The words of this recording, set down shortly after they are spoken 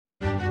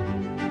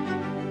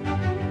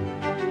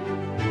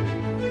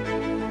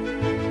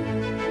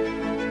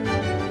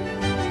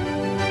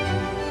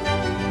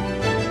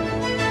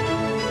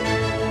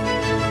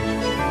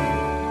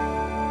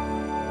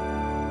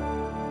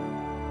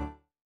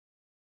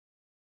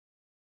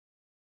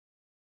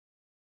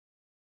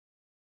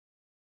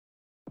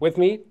With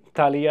me,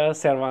 Thalia,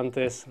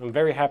 Cervantes. I'm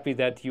very happy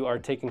that you are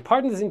taking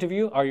part in this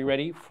interview. Are you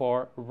ready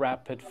for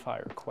rapid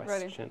fire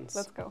questions? Ready.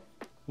 Let's go.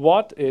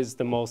 What is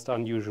the most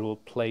unusual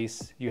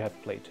place you have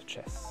played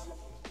chess?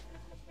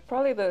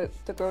 Probably the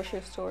grocery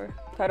store.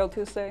 Title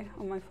Tuesday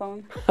on my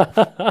phone.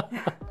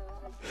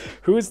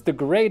 Who is the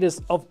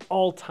greatest of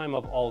all time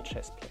of all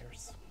chess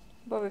players?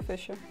 Bobby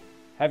Fischer.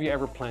 Have you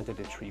ever planted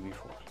a tree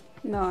before?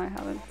 No, I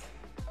haven't.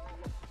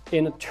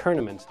 In a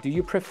tournament, do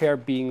you prefer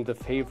being the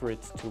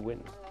favorite to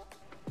win?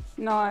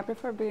 No, I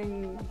prefer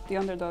being the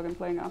underdog and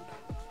playing up.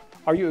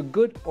 Are you a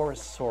good or a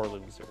sore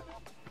loser?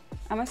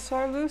 I'm a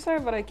sore loser,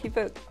 but I keep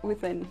it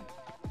within.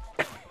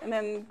 And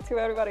then to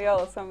everybody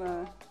else, I'm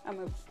a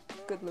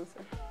good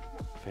loser.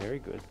 Very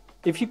good.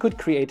 If you could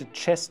create a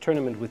chess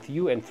tournament with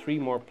you and 3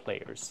 more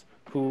players,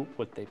 who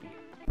would they be?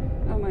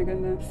 Oh my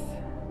goodness.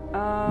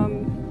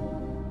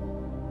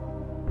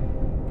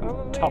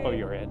 Probably... Top of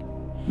your head.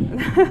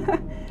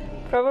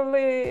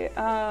 Probably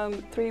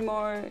 3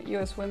 more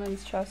US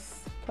women's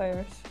chess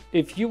players.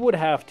 If you would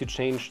have to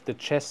change the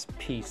chess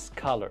piece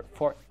color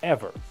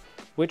forever,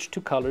 which 2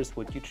 colors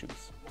would you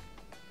choose?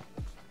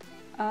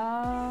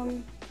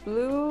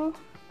 Blue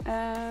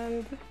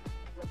and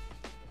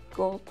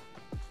gold.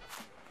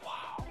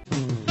 Wow.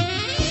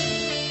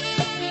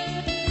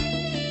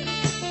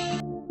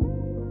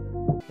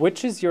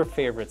 Which is your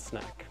favorite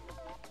snack?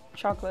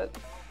 Chocolate.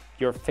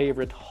 Your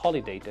favorite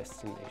holiday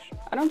destination?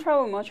 I don't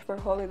travel much for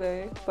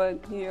holiday,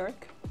 but New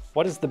York.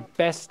 What is the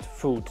best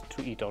food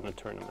to eat on a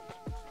tournament?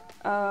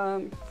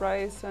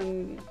 Rice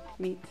and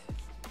meat.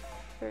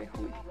 Very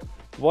homey.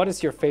 What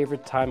is your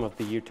favorite time of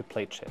the year to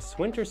play chess?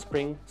 Winter,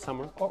 spring,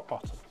 summer, or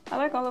autumn? I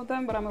like all of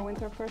them, but I'm a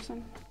winter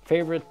person.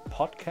 Favorite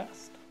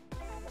podcast?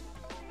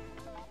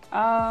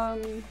 Rod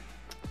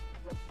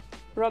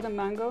and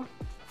Mango.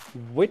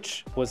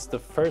 Which was the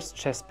first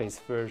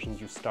chess-based version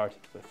you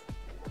started with?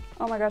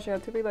 Oh my gosh, it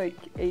had to be like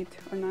 8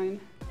 or 9.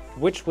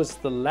 Which was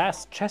the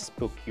last chess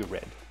book you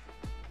read?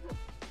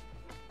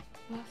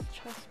 Last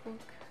chess book.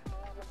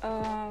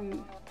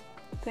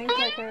 Think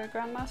Like a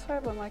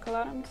Grandmaster by Michael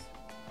Adams.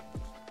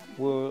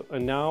 Well,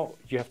 and now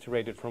you have to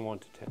rate it from 1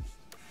 to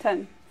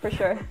 10, for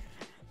sure.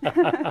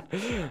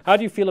 10. How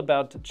do you feel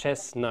about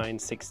Chess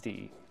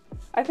 960?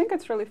 I think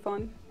it's really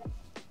fun,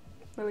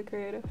 really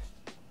creative.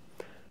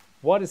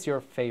 What is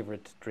your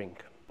favorite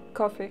drink?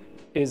 Coffee.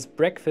 Is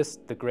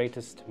breakfast the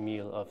greatest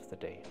meal of the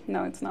day?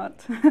 No, it's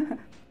not.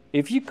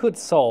 If you could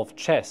solve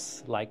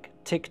chess like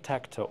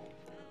tic-tac-toe,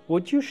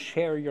 would you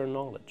share your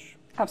knowledge?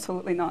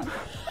 Absolutely not.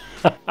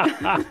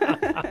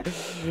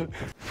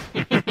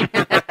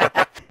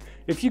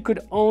 If you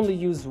could only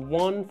use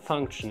one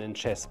function in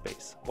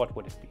ChessBase, what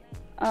would it be?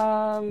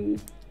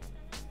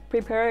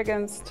 Prepare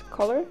against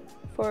color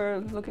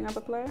for looking up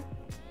a player.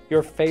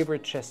 Your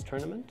favorite chess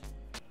tournament?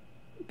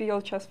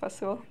 Biel Chess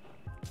Festival.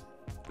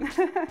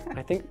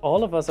 I think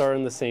all of us are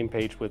on the same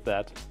page with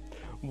that.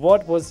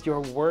 What was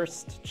your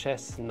worst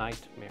chess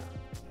nightmare?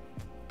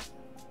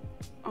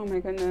 Oh my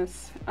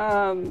goodness.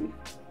 I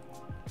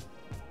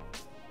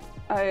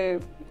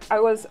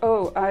was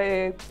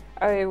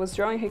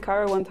drawing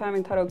Hikaru one time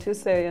in Title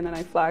Tuesday and then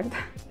I flagged.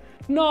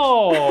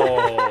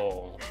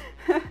 No!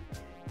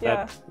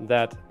 Yeah.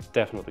 That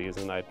definitely is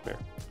a nightmare.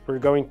 We're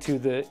going to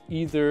the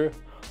either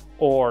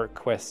or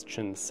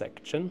question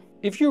section.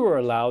 If you were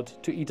allowed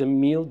to eat a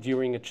meal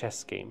during a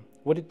chess game,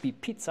 would it be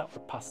pizza or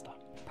pasta?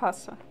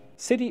 Pasta.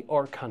 City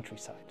or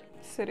countryside?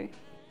 City.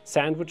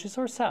 Sandwiches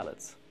or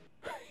salads?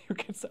 You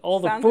get all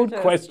the Sandwiches. food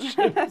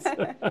questions.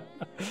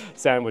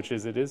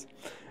 Sandwiches it is.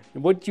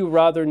 Would you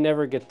rather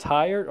never get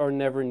tired or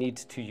never need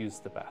to use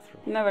the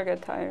bathroom? Never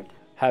get tired.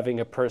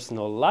 Having a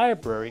personal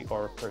library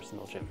or a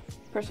personal gym?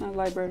 Personal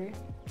library.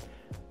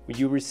 Would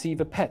you receive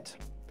a pet?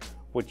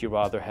 Would you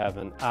rather have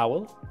an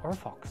owl or a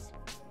fox?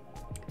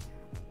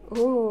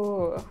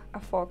 Ooh, a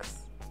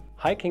fox.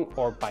 Hiking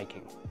or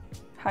biking?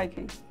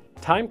 Hiking.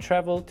 Time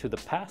travel to the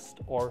past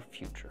or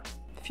future?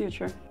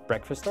 Future.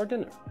 Breakfast or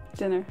dinner?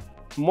 Dinner.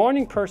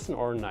 Morning person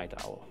or night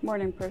owl?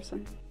 Morning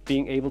person.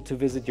 Being able to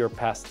visit your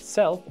past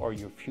self or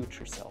your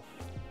future self?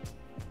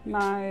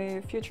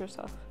 My future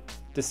self.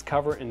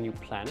 Discover a new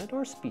planet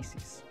or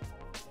species?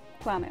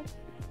 Planet.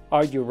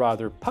 Are you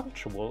rather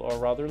punctual or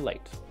rather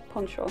late?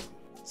 Punctual.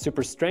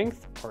 Super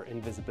strength or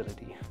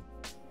invisibility?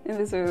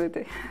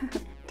 Invisibility.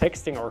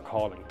 Texting or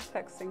calling?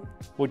 Texting.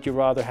 Would you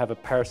rather have a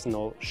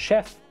personal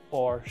chef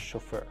or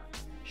chauffeur?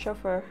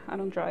 Chauffeur. I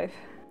don't drive.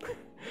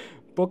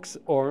 Books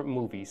or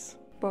movies?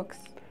 Books.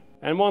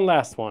 And one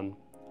last one.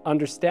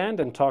 Understand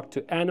and talk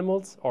to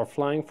animals or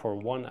flying for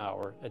 1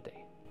 hour a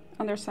day?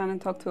 Understand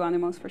and talk to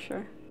animals for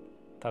sure.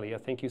 Thalia,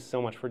 thank you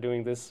so much for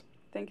doing this.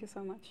 Thank you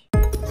so much.